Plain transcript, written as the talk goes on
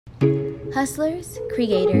Hustlers,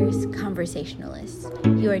 creators, conversationalists.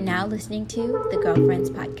 You are now listening to the Girlfriends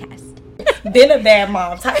Podcast. Been a bad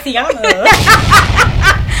mom, Tatiana.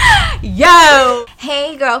 Yo!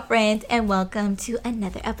 Hey, girlfriends, and welcome to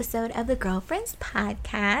another episode of the Girlfriends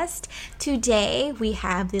Podcast. Today, we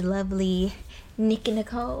have the lovely Nikki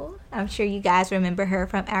Nicole. I'm sure you guys remember her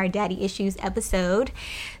from our Daddy Issues episode.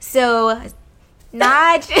 So,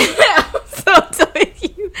 Naj,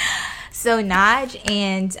 Naj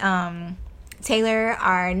and Taylor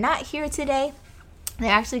are not here today.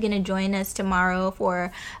 They're actually going to join us tomorrow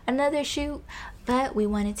for another shoot, but we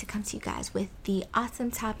wanted to come to you guys with the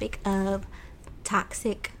awesome topic of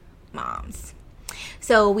toxic moms.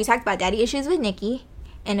 So we talked about daddy issues with Nikki,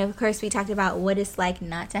 and of course we talked about what it's like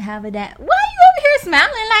not to have a dad. Why are you over here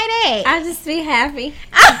smiling like that? I just be happy.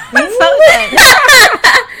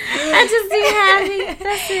 I just be happy.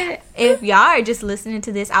 That's it. If y'all are just listening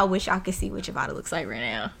to this, I wish y'all could see what your body looks like right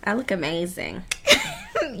now. I look amazing.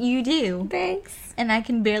 You do. Thanks. And I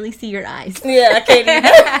can barely see your eyes. Yeah, I can't even.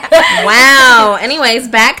 Wow. Anyways,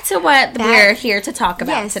 back to what we're here to talk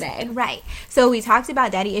about today. Right. So we talked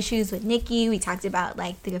about daddy issues with Nikki. We talked about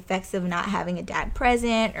like the effects of not having a dad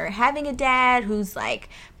present or having a dad who's like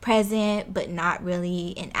present but not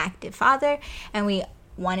really an active father. And we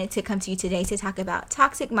wanted to come to you today to talk about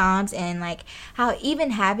toxic moms and like how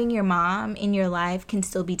even having your mom in your life can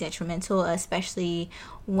still be detrimental, especially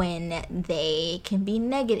when they can be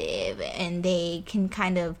negative and they can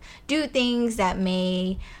kind of do things that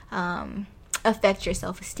may affect your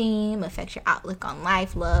self-esteem, affect your outlook on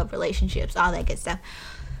life, love, relationships, all that good stuff.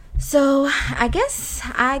 So I guess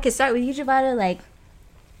I could start with you, Javada. Like,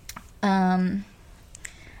 I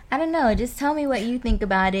don't know, just tell me what you think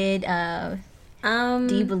about it.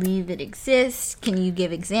 Do you believe it exists? Can you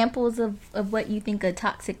give examples of what you think a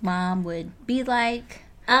toxic mom would be like?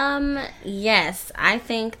 Yes, I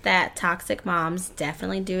think that toxic moms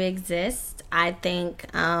definitely do exist. I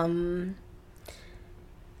think,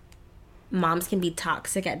 moms can be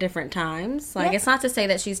toxic at different times. Like, It's not to say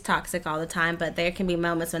that she's toxic all the time, but there can be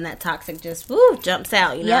moments when that toxic just, jumps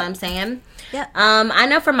out. You know what I'm saying? Yep. I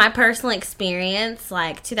know from my personal experience,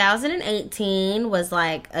 like, 2018 was,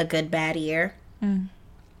 like, a good, bad year.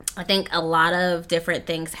 I think a lot of different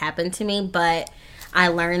things happened to me, but I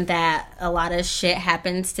learned that a lot of shit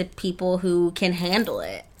happens to people who can handle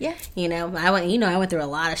it. Yeah. I went through a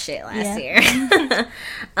lot of shit last year.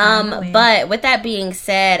 But with that being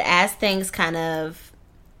said, as things kind of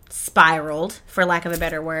spiraled, for lack of a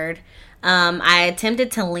better word, I attempted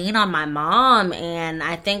to lean on my mom, and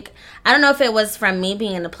I don't know if it was from me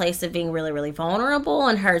being in a place of being really, really vulnerable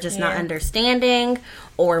and her just not understanding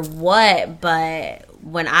or what, but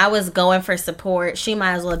when I was going for support, she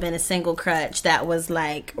might as well have been a single crutch that was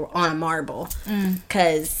like on a marble,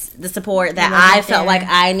 because the support that I felt like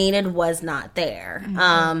I needed was not there.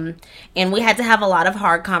 And we had to have a lot of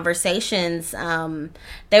hard conversations.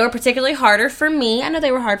 They were particularly harder for me. I know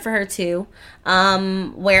they were hard for her too.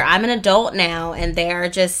 Where I'm an adult now, and there are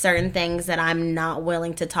just certain things that I'm not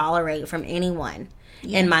willing to tolerate from anyone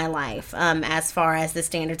in my life. As far as the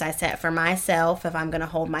standards I set for myself, if I'm going to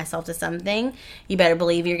hold myself to something, you better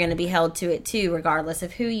believe you're going to be held to it too, regardless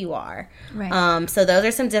of who you are. Right. So those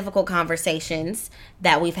are some difficult conversations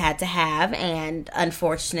that we've had to have, and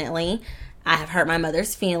unfortunately, I have hurt my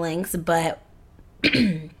mother's feelings, but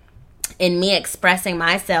in me expressing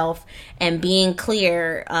myself and being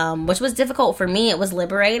clear, which was difficult for me, it was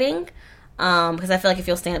liberating. Because I feel like if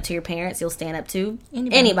you'll stand up to your parents, you'll stand up to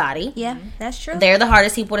anybody. Yeah, that's true. They're the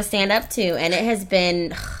hardest people to stand up to, and it has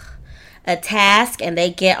been a task, and they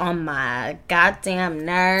get on my goddamn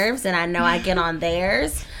nerves, and I know I get on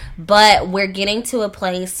theirs, but we're getting to a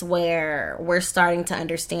place where we're starting to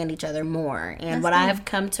understand each other more. And what I've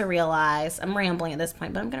come to realize, I'm rambling at this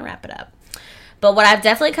point, but I'm going to wrap it up. But what I've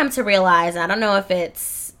definitely come to realize, I don't know if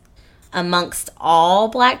it's amongst all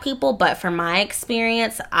black people, but from my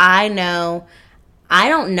experience, I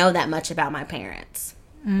don't know that much about my parents.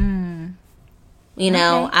 I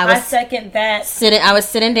second that. I was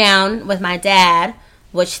sitting down with my dad,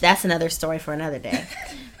 which that's another story for another day.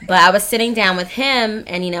 But I was sitting down with him,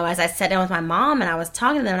 and as I sat down with my mom and I was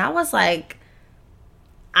talking to them, and I was like,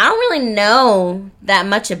 I don't really know that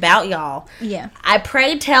much about y'all. Yeah. I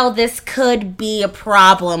pray tell this could be a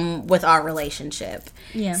problem with our relationship.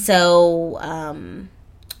 Yeah. So,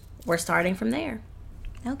 we're starting from there.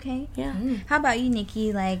 Okay. Yeah. How about you,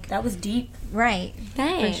 Nikki? Like, That was deep. right.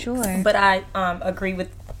 Thanks. For sure. But I agree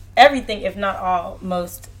with everything, if not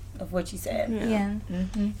most of what you said. Yeah.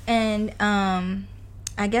 And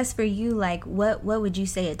I guess for you, like, what would you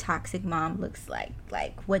say a toxic mom looks like?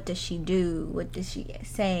 Like, what does she do? What does she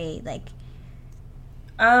say? Like,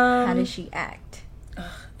 How does she act?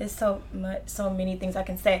 It's so many things I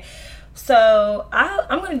can say. So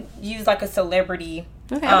I'm going to use like a celebrity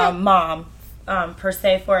mom per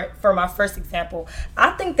se for my first example.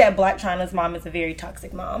 I think that Blac Chyna's mom is a very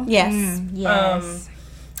toxic mom. Yes. Yes.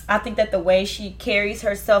 I think that the way she carries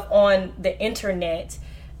herself on the internet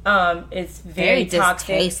is very toxic.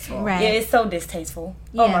 Distasteful. Right. Yeah, it's so distasteful.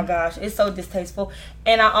 Yeah. Oh my gosh, it's so distasteful.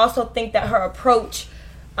 And I also think that her approach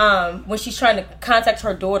when she's trying to contact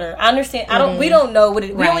her daughter, I understand. We don't know what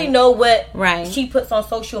we only know what she puts on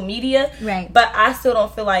social media. Right. But I still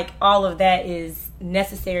don't feel like all of that is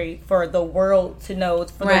necessary for the world to know,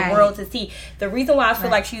 for the world to see. The reason why I feel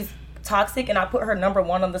like she's toxic, and I put her number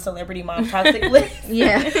 1 on the celebrity mom toxic list,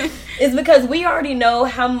 is because we already know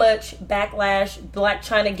how much backlash Blac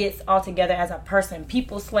Chyna gets altogether as a person.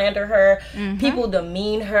 People slander her, people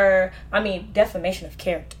demean her. I mean, defamation of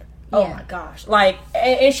character. Oh my gosh! Like,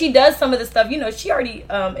 and she does some of the stuff. You know, she already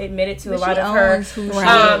admitted to a lot of her,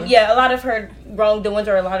 a lot of her wrongdoings,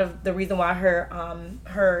 or a lot of the reason why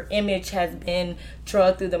her image has been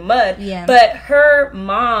dragged through the mud. Yeah. But her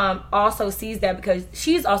mom also sees that because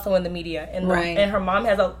she's also in the media, and her mom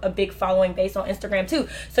has a big following based on Instagram too.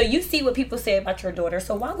 So you see what people say about your daughter.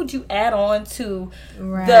 So why would you add on to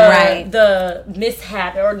the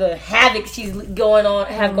mishap or the havoc she's going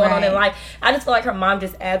on in life? I just feel like her mom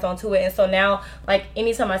just adds on to it. And so now, like,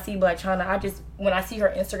 anytime I see Blac Chyna, when I see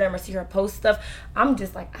her Instagram or see her post stuff, I'm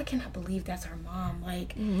just like, I cannot believe that's her mom.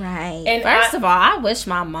 Like, And first of all, I wish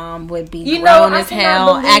my mom would be grown as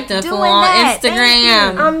hell, acting full on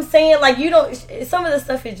Instagram. I'm saying, like, some of the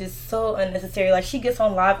stuff is just so unnecessary. Like, she gets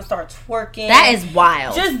on live and starts twerking. That is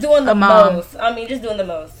wild. Just doing the most. I mean, just doing the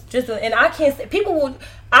most. And I can't say,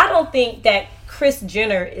 I don't think that Kris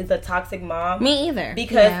Jenner is a toxic mom. Me either.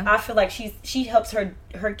 Because I feel like she helps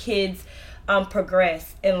her kids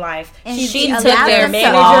progress in life. And she took their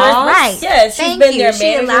managers. Right. Yes, she's been their manager.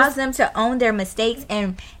 She allows them to own their mistakes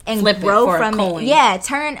and grow from it. Yeah,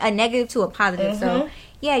 turn a negative to a positive. So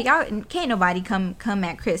y'all can't nobody come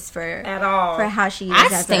at Kris at all for how she is. I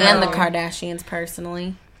stand the Kardashians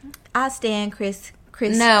personally. I stand Kris.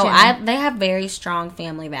 No, they have very strong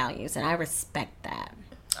family values, and I respect that.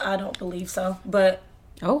 I don't believe so, but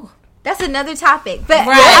that's another topic. But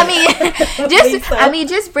I mean,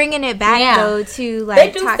 just bringing it back though to like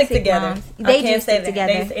they do toxic stick together. moms. They do stick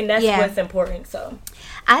together, and that's what's important. So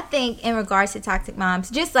I think in regards to toxic moms,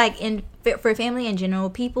 just like for family in general,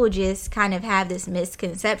 people just kind of have this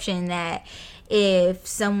misconception that if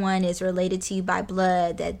someone is related to you by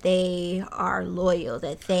blood, that they are loyal,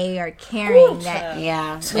 that they are caring, and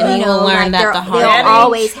you will learn that the hard way. They'll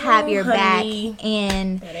always have your back,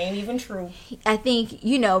 and that ain't even true. I think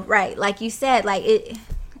like you said, like it.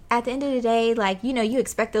 At the end of the day, like you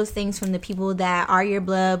expect those things from the people that are your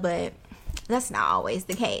blood, but that's not always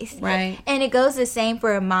the case. Right. And it goes the same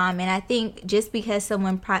for a mom. And I think just because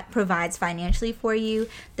someone provides financially for you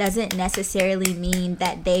doesn't necessarily mean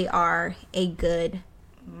that they are a good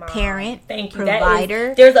parent,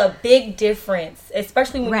 provider. There's a big difference,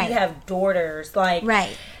 especially when you have daughters. Like,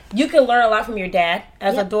 you can learn a lot from your dad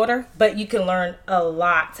as a daughter, but you can learn a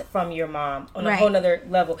lot from your mom on a whole nother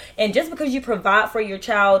level. And just because you provide for your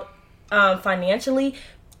child financially,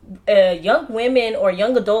 young women or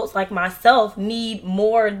young adults like myself need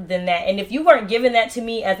more than that. And if you weren't giving that to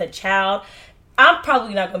me as a child, I'm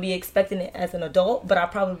probably not going to be expecting it as an adult, but I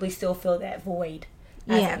probably still feel that void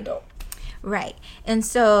as an adult. Right. And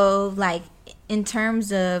so, like, in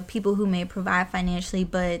terms of people who may provide financially,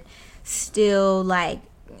 but still, like,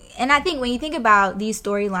 and I think when you think about these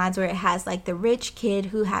storylines where it has like the rich kid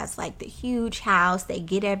who has like the huge house, they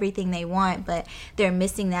get everything they want, but they're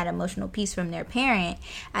missing that emotional piece from their parent.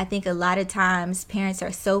 I think a lot of times parents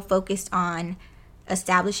are so focused on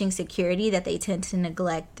establishing security that they tend to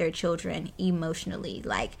neglect their children emotionally.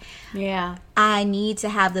 Like, I need to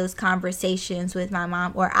have those conversations with my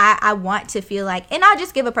mom, or I want to feel like, and I'll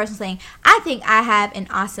just give a personal saying, I think I have an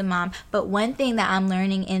awesome mom. But one thing that I'm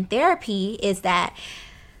learning in therapy is that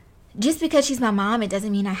just because she's my mom, it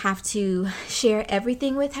doesn't mean I have to share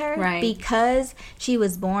everything with her. Right. Because she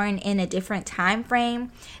was born in a different time frame,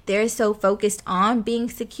 they're so focused on being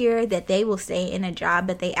secure that they will stay in a job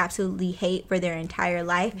that they absolutely hate for their entire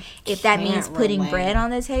life, if that means putting bread on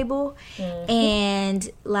the table. And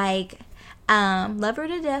like, love her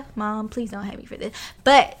to death, Mom. Please don't hate me for this.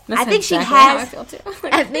 But I think she has.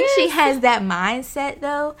 I think she has that mindset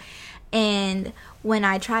though, and when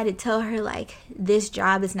I try to tell her, like, this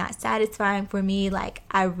job is not satisfying for me, like,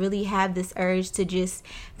 I really have this urge to just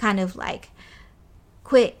kind of, like,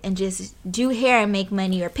 quit and just do hair and make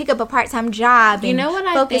money, or pick up a part-time job and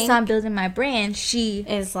focus on building my brand. She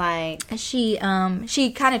kind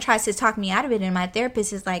of tries to talk me out of it, and my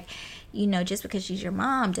therapist is like, just because she's your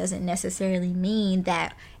mom doesn't necessarily mean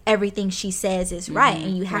that everything she says is right,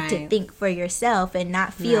 and you have to think for yourself and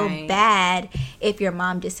not feel bad if your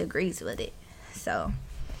mom disagrees with it. So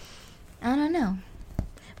I don't know,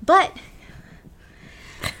 but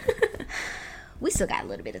we still got a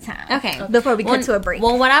little bit of time. Okay. Before we cut to a break.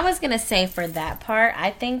 Well, what I was going to say for that part, I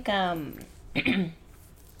think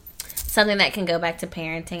something that can go back to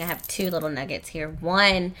parenting. I have two little nuggets here.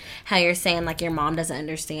 One, how you're saying like your mom doesn't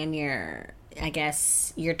understand your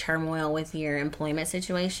turmoil with your employment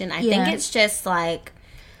situation. I think it's just like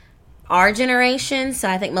our generation. So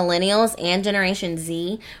I think millennials and Generation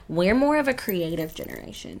Z, we're more of a creative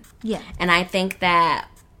generation. Yeah. And I think that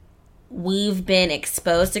we've been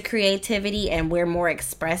exposed to creativity, and we're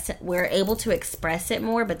able to express it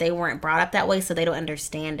more, but they weren't brought up that way, so they don't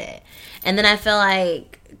understand it. And then I feel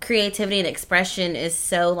like creativity and expression is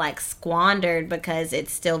so like squandered because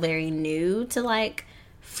it's still very new to like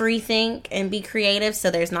free think and be creative,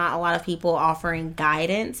 so there's not a lot of people offering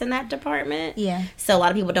guidance in that department. Yeah. So a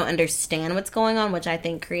lot of people don't understand what's going on, which I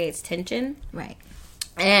think creates tension. Right.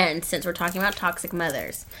 And since we're talking about toxic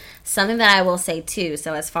mothers, something that I will say too,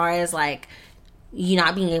 so as far as like you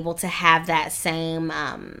not being able to have that same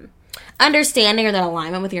understanding or that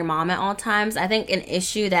alignment with your mom at all times, I think an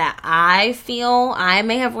issue that I feel I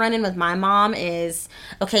may have run in with my mom is,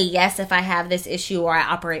 okay, yes, if I have this issue or I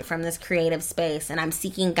operate from this creative space and I'm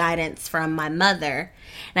seeking guidance from my mother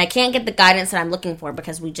and I can't get the guidance that I'm looking for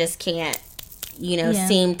because we just can't,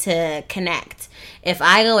 seem to connect. If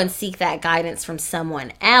I go and seek that guidance from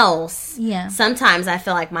someone else, sometimes I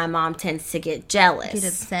feel like my mom tends to get jealous. Get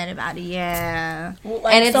upset about it, yeah. Well,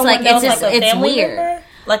 and it's like, it's weird. Member?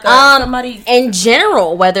 Like somebody in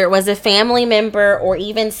general, whether it was a family member or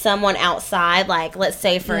even someone outside, like let's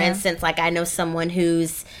say for instance, like I know someone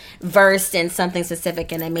who's versed in something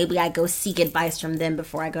specific and then maybe I go seek advice from them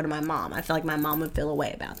before I go to my mom. I feel like my mom would feel a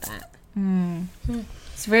way about that.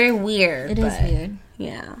 It's very weird. It is weird.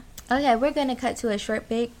 Yeah. Okay, we're going to cut to a short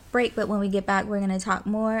break, but when we get back, we're going to talk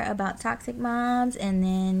more about toxic moms, and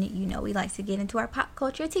then, we like to get into our pop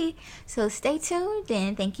culture tea. So stay tuned,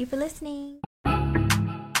 and thank you for listening.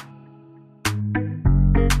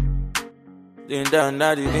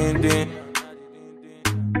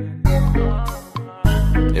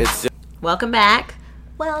 Welcome back.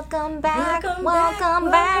 Welcome back.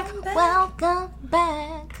 Welcome back. Welcome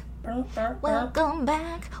back. Welcome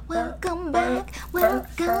back. Welcome back.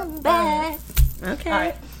 Welcome back. Okay. All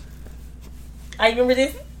right. I remember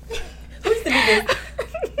this. Who used to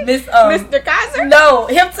be this? Mr. Kaiser? No,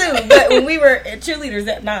 him too. But when we were cheerleaders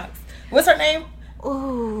at Knox, what's her name?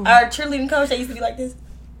 Ooh. Our cheerleading coach that used to be like this.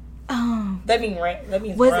 Oh. That means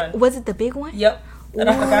run. Was it the big one? Yep. And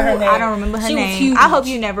I forgot her name. I don't remember her name. Was huge. I hope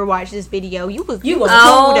you never watched this video. You was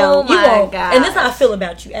oh my God. And this is how I feel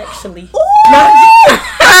about you, actually.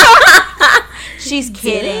 She's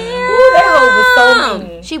kidding. Ooh, that hoe was so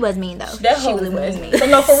mean. She was mean though. She really was mean. So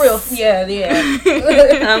no, for real. Yeah.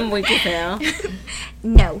 I'm weak as hell.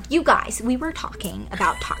 No, you guys, we were talking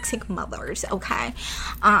about toxic mothers, okay?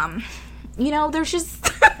 There's just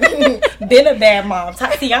been a bad mom,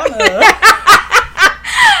 Tatiana.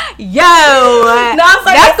 Yo,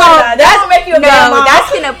 that's gonna make you a bad mom.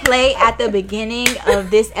 That's gonna play at the beginning of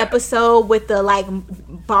this episode with the like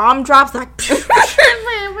bomb drops, like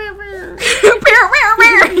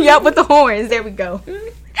yep, with the horns. There we go.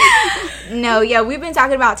 No, yeah, we've been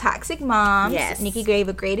talking about toxic moms. Yes. Nikki gave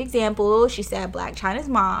a great example. She said Blac Chyna's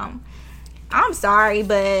mom. I'm sorry,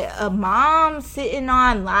 but a mom sitting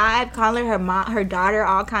on live calling her daughter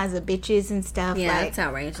all kinds of bitches and stuff. Yeah, like, that's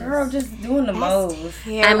outrageous. Girl, just doing the most.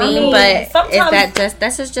 I mean, but sometimes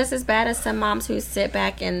that's just as bad as some moms who sit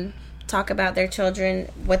back and talk about their children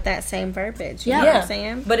with that same verbiage. You know what I'm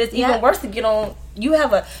saying? But it's even worse to get on. You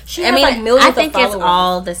have like millions of followers. I think it's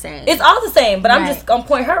all the same. It's all the same, but I'm just gonna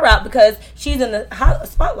point her out because she's in the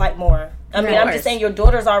spotlight more. I mean, I'm just saying your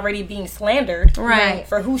daughter's already being slandered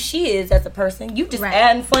for who she is as a person. You just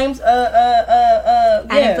adding flames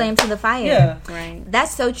adding flames to the fire. Yeah. Right.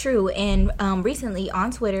 That's so true. And recently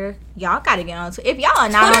on Twitter, y'all gotta get on Twitter. If y'all are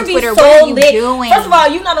not on Twitter, so what are you doing? First of all,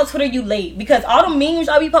 you not on Twitter, you late. Because all the memes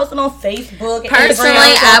y'all be posting on Facebook. Personally,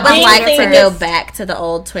 I would like to go back to the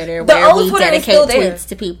old Twitter where we dedicate tweets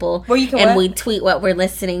to people. Where you can and we tweet what we're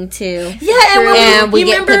listening to. Yeah, and we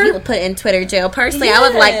get people put in Twitter jail. Personally, I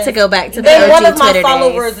would like to go back to the and OG one of my Twitter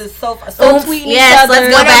followers days. is so Yes, tweeting each other.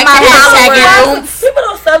 let's go back to hashtag Oomph. People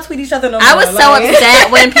don't subtweet each other no more. I was so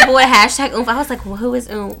upset when people would hashtag Oomph. I was like, well, who is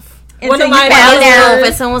Oomph? One of my followers,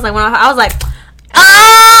 when someone was like, I was like,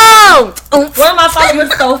 oh! One of my followers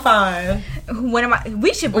was so fine.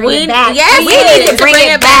 We should bring it back. Yes, we need to bring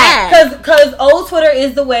it back. Because old Twitter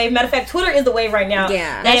is the way. Matter of fact, Twitter is the way right now.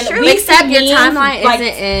 Yeah, that's true. Except your timeline isn't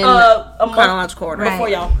in a chronological order before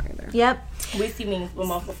y'all. Yep. We see memes a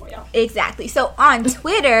month before y'all. Exactly. So on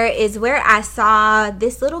Twitter is where I saw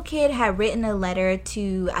this little kid had written a letter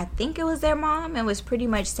to, I think it was their mom, and was pretty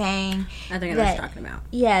much saying, I think I know what you're talking about.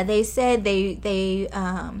 Yeah, they said they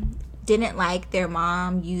didn't like their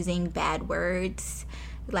mom using bad words,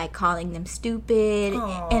 like calling them stupid.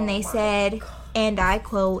 And they said, and I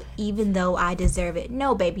quote, "Even though I deserve it."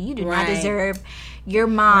 No, baby, you do not deserve your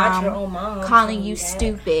mom calling you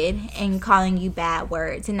stupid and calling you bad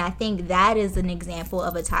words. And I think that is an example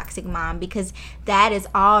of a toxic mom, because that is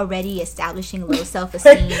already establishing low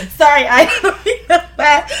self-esteem. Sorry, I didn't mean that,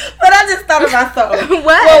 but I just thought of myself.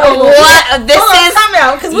 What? This is time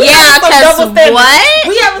out, because we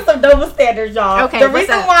having some double standards, y'all. Okay, the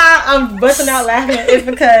reason why I'm busting out laughing is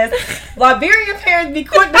because Liberian parents be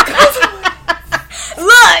quick to come. Look,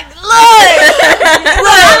 I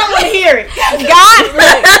don't want to hear it.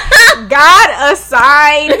 God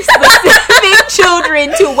assigned specific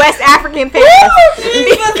children to West African parents.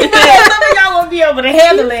 Some of y'all won't be able to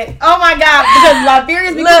handle it. Oh my God, because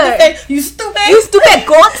Liberians be quick to say, you stupid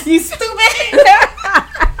goat, you stupid.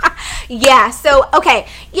 Yeah, so, okay.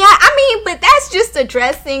 Yeah, I mean, but that's just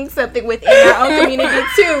addressing something within our own community,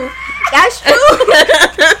 too. That's true.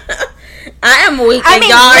 I am weak and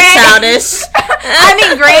y'all are childish. I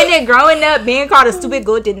mean, granted, growing up, being called a stupid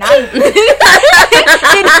goat did not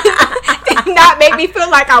make me feel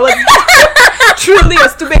like I was truly a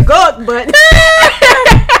stupid goat, but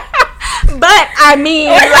I mean,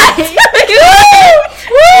 like,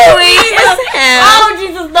 oh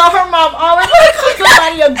Jesus, no, her mom always calls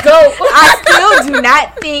somebody a goat. I still do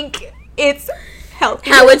not think it's healthy.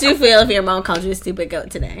 How would you feel if your mom called you a stupid goat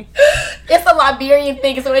today? It's a Liberian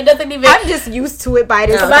thing, so it doesn't even. I'm just used to it by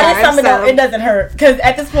this time. It doesn't hurt, because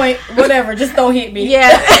at this point, whatever, just don't hit me.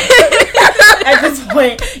 Yeah. At this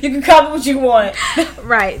point, you can call me what you want.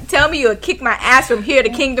 Right. Tell me you'll kick my ass from here to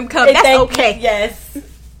kingdom come. That's okay. Yes.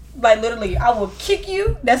 Like, literally, I will kick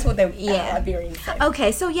you. That's what they Liberians say.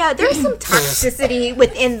 Okay, so yeah, there's some toxicity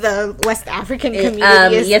within the West African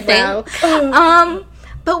community as well.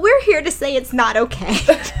 But we're here to say it's not okay.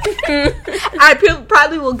 I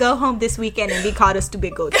probably will go home this weekend and be called a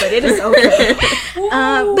stupid goat, but it is okay.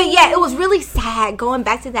 But yeah, it was really sad going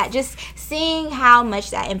back to that, just seeing how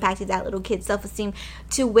much that impacted that little kid's self-esteem,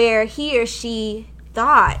 to where he or she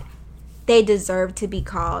thought they deserved to be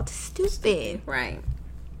called stupid. Right.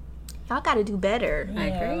 Y'all got to do better. Yeah, I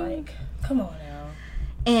agree. Like, come on now.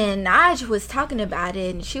 And Naj was talking about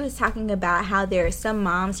it, and she was talking about how there are some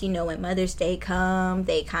moms, when Mother's Day come,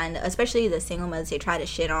 they kind of, especially the single mothers, they try to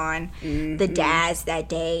shit on the dads that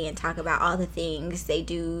day and talk about all the things they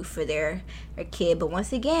do for their kid. But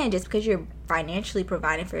once again, just because you're financially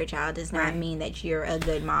providing for your child does not mean that you're a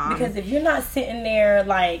good mom. Because if you're not sitting there,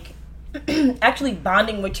 like, actually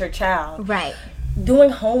bonding with your child. Right.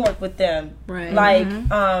 Doing homework with them. Right. Like,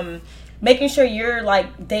 making sure you're like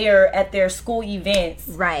there at their school events,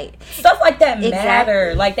 right? Stuff like that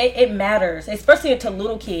matter. Like it matters, especially to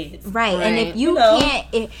little kids, right? And if you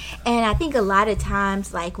can't, and I think a lot of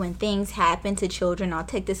times, like when things happen to children, I'll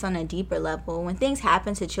take this on a deeper level. When things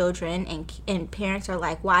happen to children, and parents are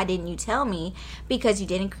like, "Why didn't you tell me?" Because you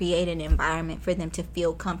didn't create an environment for them to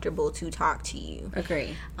feel comfortable to talk to you.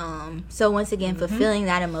 Agree. So once again, fulfilling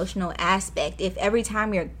that emotional aspect. If every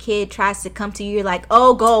time your kid tries to come to you, you're like,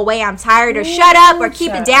 "Oh, go away, I'm tired," or "Shut up," or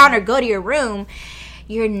 "Keep it down," or "Go to your room,"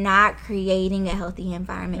 you're not creating a healthy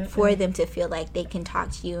environment for them to feel like they can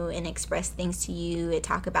talk to you and express things to you and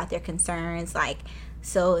talk about their concerns. Like,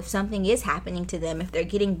 so if something is happening to them, if they're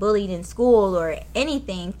getting bullied in school or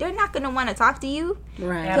anything, they're not going to want to talk to you,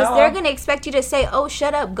 right? Because they're going to expect you to say, "Oh,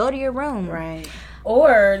 shut up, go to your room," right?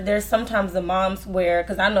 Or there's sometimes the moms where,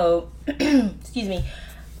 because I know, excuse me,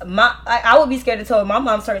 I would be scared to tell my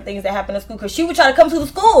mom certain things that happen at school, because she would try to come to the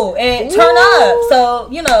school and turn up.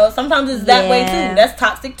 So, sometimes it's that way too. That's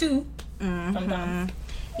toxic too. Sometimes.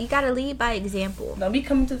 You got to lead by example. Don't be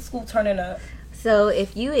coming to the school turning up. So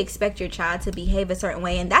if you expect your child to behave a certain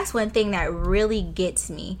way, and that's one thing that really gets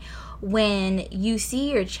me, when you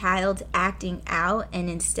see your child acting out, and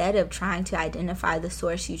instead of trying to identify the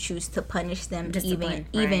source, you choose to punish them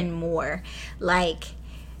even more. Like,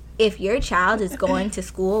 if your child is going to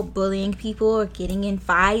school bullying people or getting in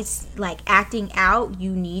fights, like acting out,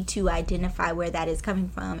 you need to identify where that is coming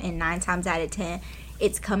from. And 9 times out of 10,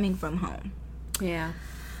 it's coming from home. Yeah.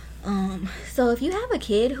 So if you have a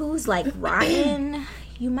kid who's like rotten,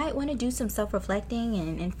 you might want to do some self-reflecting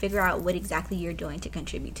and figure out what exactly you're doing to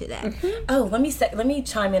contribute to that. Oh, let me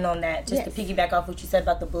chime in on that just to piggyback off what you said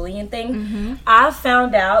about the bullying thing. I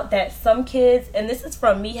found out that some kids, and this is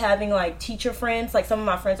from me having like teacher friends, like some of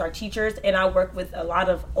my friends are teachers, and I work with a lot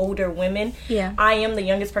of older women. Yeah, I am the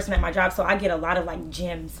youngest person at my job, so I get a lot of like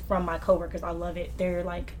gems from my coworkers. I love it. They're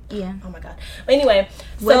like, oh my god. But anyway,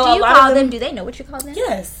 what do you call them? Do they know what you call them?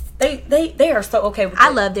 Yes, they are so okay with it. I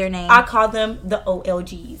love their name. I call them the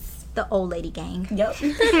OLGs. The old lady gang. Yep.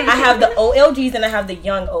 I have the OLGs and I have the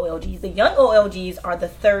young OLGs. The young OLGs are the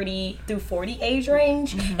 30 through 40 age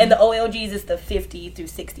range, and the OLGs is the 50 through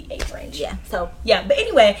 60 age range. Yeah. So yeah, but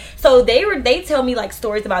anyway, so they tell me like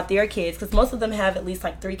stories about their kids, because most of them have at least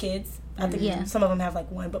like 3 kids. I think some of them have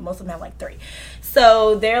like 1, but most of them have like 3.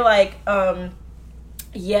 So they're like,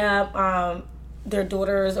 their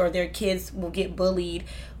daughters or their kids will get bullied.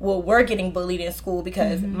 Well, we're getting bullied in school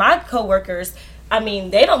because my coworkers, I mean,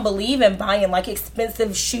 they don't believe in buying like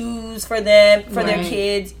expensive shoes for them, for their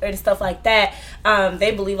kids and stuff like that. They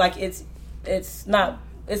believe like it's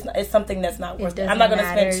something that's not worth it. I'm not going to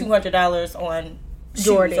spend $200 on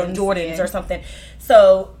Jordans or something.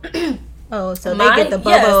 So oh, so they get the bobos.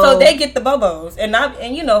 Yeah, so they get the bobos,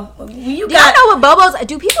 and you know, do y'all know what bobos?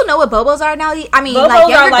 Do people know what bobos are now? I mean, bobos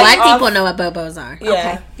like black people know what bobos are. Yeah,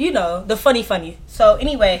 okay. You know, the funny. So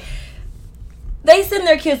anyway, they send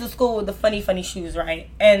their kids to school with the funny shoes, right?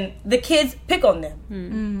 And the kids pick on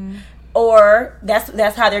them, or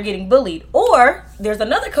that's how they're getting bullied. Or there's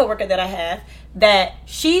another coworker that I have that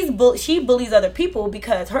she bullies other people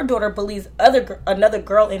because her daughter bullies another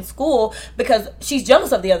girl in school because she's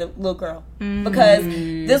jealous of the other little girl, because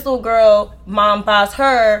this little girl mom buys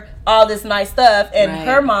her all this nice stuff and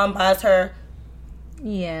her mom buys her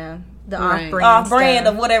the off-brand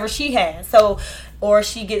of whatever she has. So, or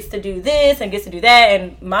she gets to do this and gets to do that,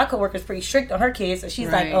 and my coworker's pretty strict on her kids, so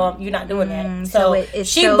she's like, "Oh, you're not doing that." So it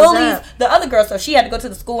she bullies the other girl, so she had to go to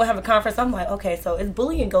the school and have a conference. I'm like, okay, so it's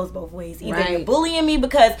bullying goes both ways. Either you're bullying me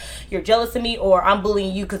because you're jealous of me, or I'm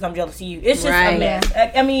bullying you because I'm jealous of you. It's just a mess.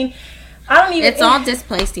 I mean, I don't even. It's all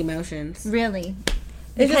displaced emotions, really.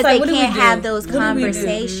 It's because just like, they can't have those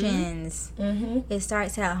conversations. It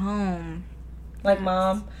starts at home. Like,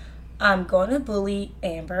 Mom, I'm going to bully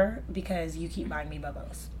Amber because you keep buying me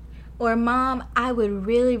bubbles. Or, Mom, I would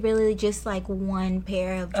really, really just like one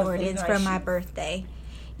pair of Jordans for my birthday.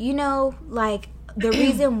 You know, like, the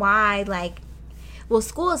reason why, like, well,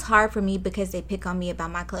 school is hard for me because they pick on me about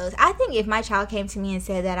my clothes. I think if my child came to me and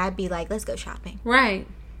said that, I'd be like, let's go shopping. Right.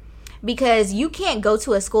 Because you can't go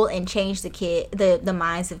to a school and change the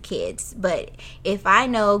minds of kids. But if I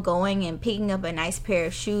know going and picking up a nice pair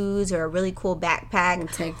of shoes or a really cool backpack will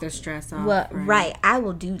take the stress off. Well, right, I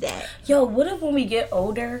will do that. Yo, what if when we get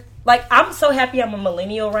older, like, I'm so happy I'm a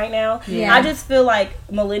millennial right now. Yeah. I just feel like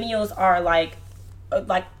millennials are like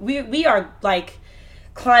we are like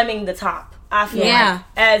climbing the top. I feel like,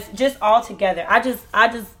 as just all together. I just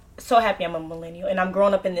so happy I'm a millennial and I'm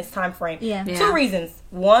growing up in this time frame. Yeah. 2 reasons.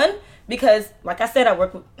 1, because like I said, I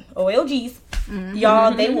work with OLGs.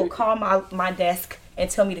 Y'all, they will call my desk and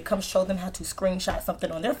tell me to come show them how to screenshot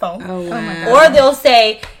something on their phone. Oh my God. Or they'll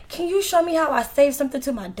say, can you show me how I save something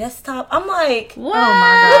to my desktop? I'm like, what? Oh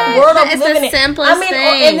my God. What world I'm living in? It's the simplest thing.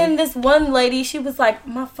 And then this one lady, she was like,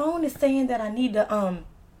 my phone is saying that I need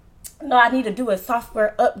to do a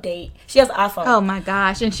software update. She has an iPhone. Oh my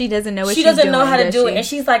gosh, and she doesn't know what she doesn't know how to do it. And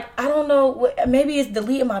she's like, I don't know, maybe it's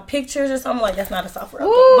deleting my pictures or something. Like, that's not a software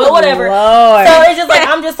update, but whatever. Lord. So it's just like,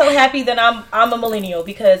 I'm just so happy that I'm a millennial,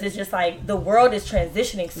 because it's just like the world is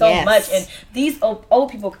transitioning so much, and these old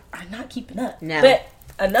people are not keeping up. No. But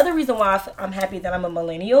another reason why I'm happy that I'm a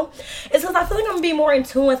millennial is because I feel like I'm gonna be more in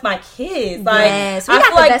tune with my kids. Like, yes, we got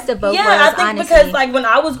the best of both worlds. I think honestly. Because like when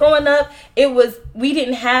I was growing up, we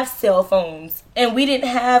didn't have cell phones and we didn't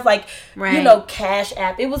have like Cash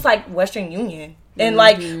App. It was like Western Union. And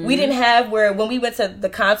like we didn't have when we went to the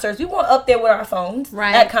concerts, we weren't up there with our phones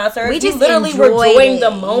at concerts. We just literally were enjoying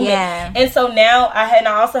the moment. Yeah. And so now I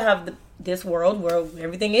also have this world where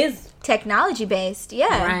everything is technology based.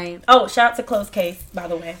 Right. Oh, shout out to Closed Case, by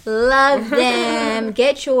the way. Love them.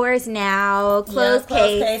 Get yours now. Closed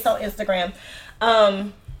Case on Instagram.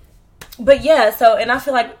 But yeah, so, and I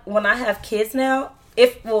feel like when I have kids now,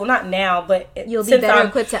 not now, but you'll be better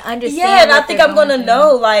equipped to understand. Yeah, and I think I'm going to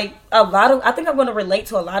know like I think I'm going to relate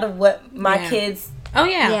to a lot of what my kids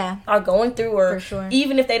are going through, or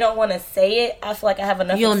even if they don't want to say it, I feel like I have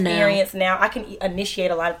enough experience now. I can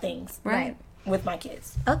initiate a lot of things with my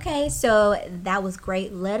kids. Okay, so that was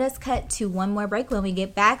great. Let us cut to one more break. When we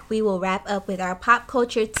get back, we will wrap up with our pop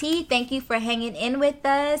culture tea. Thank you for hanging in with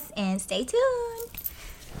us, and stay tuned.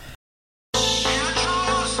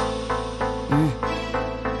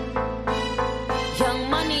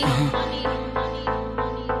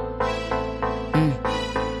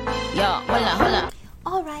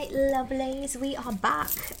 right, lovelies, we are back.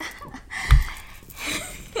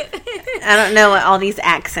 I don't know what all these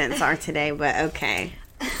accents are today, but okay.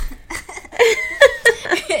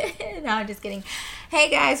 No, I'm just kidding. Hey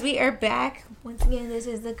guys, we are back. Once again, this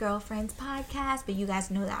is the Girlfriends Podcast, but you guys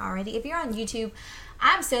know that already. If you're on YouTube,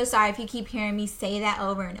 I'm so sorry if you keep hearing me say that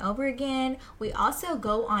over and over again. We also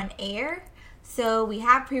go on air. So we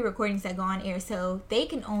have pre-recordings that go on air, so they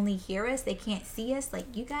can only hear us. They can't see us. Like,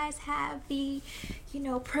 you guys have the,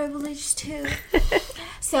 privilege too.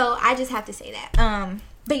 So I just have to say that.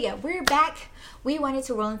 But yeah, we're back. We wanted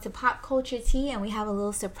to roll into pop culture tea, and we have a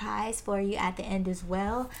little surprise for you at the end as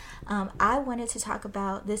well. I wanted to talk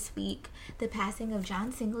about this week the passing of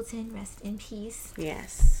John Singleton. Rest in peace.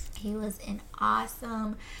 Yes. He was an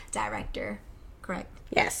awesome director. Correct?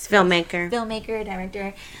 Yes, filmmaker,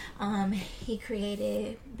 director. He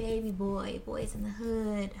created Baby Boy, Boys in the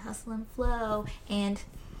Hood, Hustle and Flow, and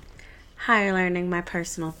Higher Learning, my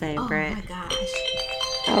personal favorite. Oh my gosh.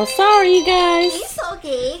 Oh, sorry, you guys. It's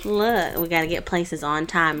okay. Look, we got to get places on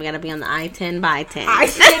time. We got to be on the I-10 by 10.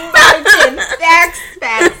 I-10 by 10.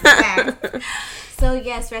 Facts. So,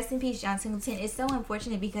 yes, rest in peace, John Singleton. It's so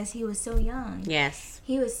unfortunate because he was so young. Yes.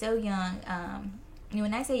 He was so young.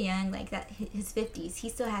 When I say young, like that, his 50s, he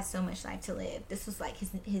still has so much life to live. This was like he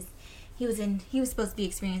was supposed to be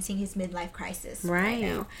experiencing his midlife crisis right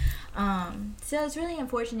now. So it's really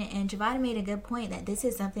unfortunate, and Javada made a good point that this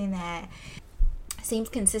is something that seems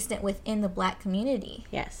consistent within the Black community.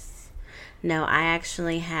 Yes. No, I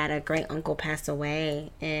actually had a great uncle pass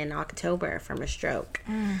away in October from a stroke.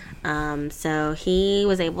 So he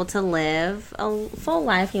was able to live a full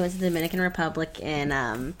life. He went to the Dominican Republic, and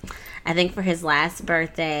I think for his last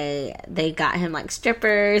birthday, they got him like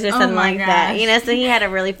strippers or something like that. So he had a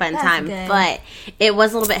really fun time. Good. But it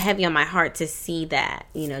was a little bit heavy on my heart to see that,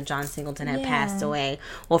 John Singleton had passed away.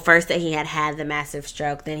 Well, first that he had the massive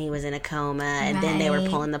stroke, then he was in a coma, and then they were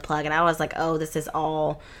pulling the plug. And I was like, oh, this is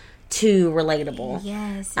all too relatable.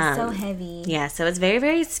 Yes, it's so heavy. Yeah, so it's very,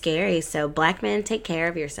 very scary. So Black men, take care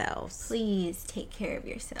of yourselves. Please take care of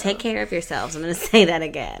yourselves. Take care of yourselves. I'm going to say that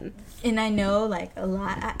again. And I know, like, a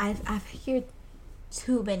lot, I've heard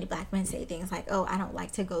too many Black men say things like, oh, I don't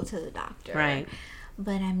like to go to the doctor. Right.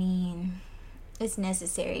 But, I mean, it's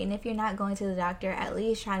necessary. And if you're not going to the doctor, at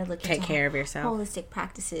least try to take care of yourself. Holistic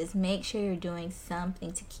practices. Make sure you're doing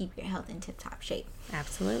something to keep your health in tip-top shape.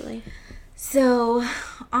 Absolutely. So,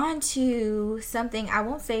 on to something, I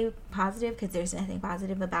won't say positive because there's nothing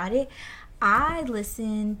positive about it. I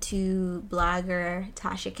listened to blogger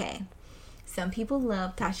Tasha K. Some people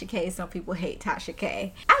love Tasha K, some people hate Tasha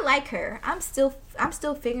K. I like her. I'm still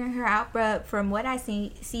figuring her out, but from what I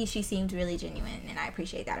see she seems really genuine, and I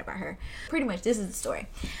appreciate that about her. Pretty much, this is the story.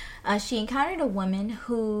 She encountered a woman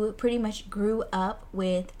who pretty much grew up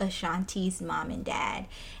with Ashanti's mom and dad.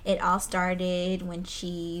 It all started when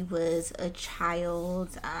she was a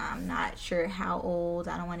child. I'm not sure how old.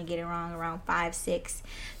 I don't want to get it wrong. Around 5, 6.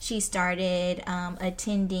 She started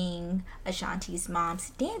attending Ashanti's mom's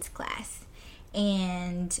dance class.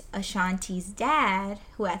 And Ashanti's dad,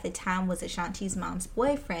 who at the time was Ashanti's mom's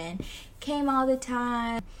boyfriend, came all the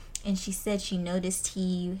time. And she said she noticed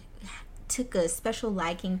he took a special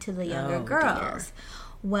liking to the younger girls. Dear.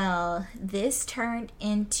 Well, this turned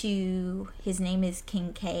into, his name is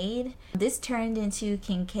Kincaid. This turned into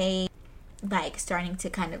Kincaid, like, starting to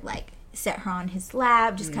kind of, like, set her on his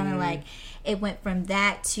lap. Just kind of, like, it went from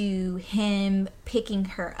that to him picking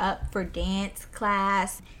her up for dance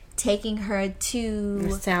class, taking her to...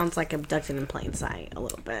 It sounds like abducted in plain sight a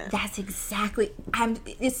little bit. That's exactly...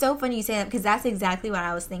 It's so funny you say that because that's exactly what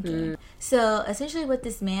I was thinking. So, essentially what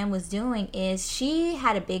this man was doing is she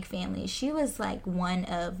had a big family. She was like one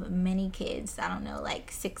of many kids. I don't know,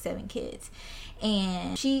 like 6, 7 kids.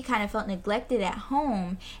 And she kind of felt neglected at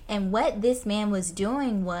home. And what this man was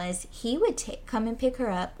doing was he would come and pick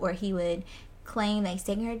her up, or he would claim like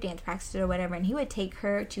taking her to dance practice or whatever, and he would take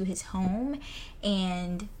her to his home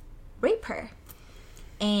and rape her.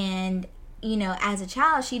 And as a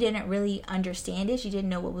child, she didn't really understand it. She didn't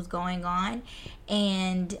know what was going on.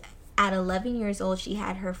 And at 11 years old, she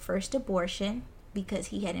had her first abortion because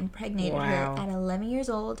he had impregnated her at 11 years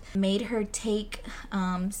old. Made her take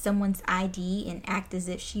someone's ID and act as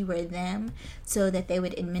if she were them so that they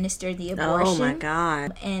would administer the abortion. Oh my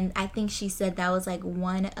God. And I think she said that was like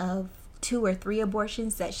one of 2 or 3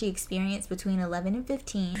 abortions that she experienced between 11 and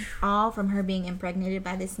 15, all from her being impregnated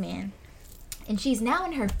by this man. And she's now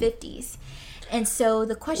in her 50s. And so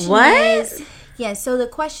the question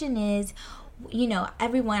is, you know,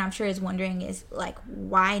 everyone I'm sure is wondering is like,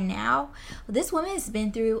 why now? Well, this woman has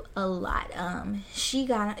been through a lot. She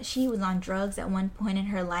was on drugs at one point in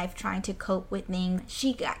her life trying to cope with things.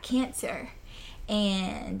 She got cancer,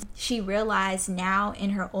 and she realized now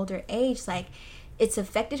in her older age, like, it's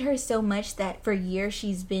affected her so much that for years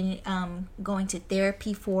she's been going to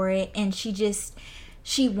therapy for it, and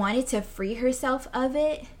she wanted to free herself of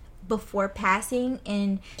it before passing,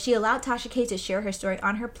 and she allowed Tasha K to share her story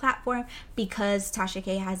on her platform because Tasha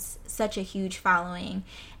K has such a huge following,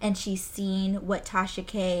 and she's seen what Tasha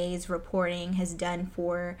K's reporting has done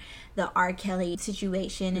for the R. Kelly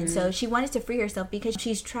situation, and so she wanted to free herself because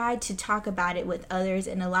she's tried to talk about it with others,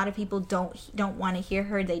 and a lot of people don't want to hear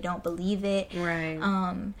her. They don't believe it. Right.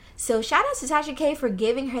 So shout out to Tasha K for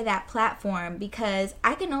giving her that platform, because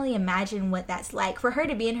I can only imagine what that's like for her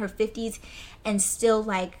to be in her 50s and still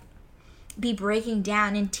like be breaking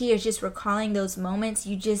down in tears just recalling those moments.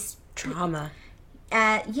 You just trauma.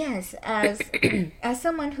 Yes, as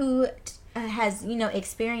someone who has, you know,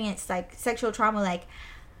 experienced like sexual trauma, like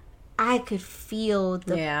I could feel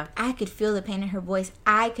the pain in her voice.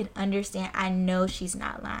 I could understand. I know she's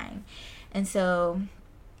not lying. And so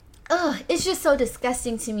it's just so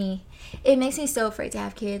disgusting to me. It makes me so afraid to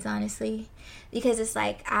have kids, honestly, because it's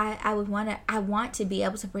like I want to be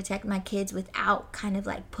able to protect my kids without kind of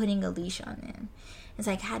like putting a leash on them. It's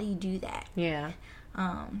like, how do you do that? Yeah.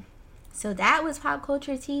 So that was pop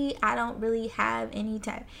culture tea. I don't really have any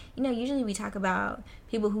type. You know, usually we talk about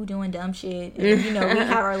people who doing dumb shit. And, you know, we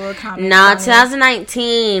have our little comments. No,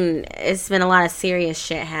 2019, it's been a lot of serious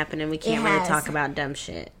shit happening. We can't really talk about dumb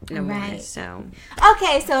shit no more. So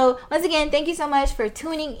okay, so once again, thank you so much for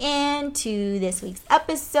tuning in to this week's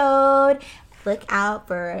episode. Look out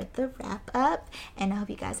for the wrap up, and I hope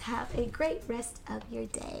you guys have a great rest of your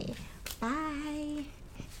day. Bye.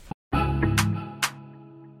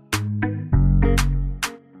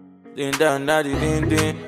 Din dan da din din.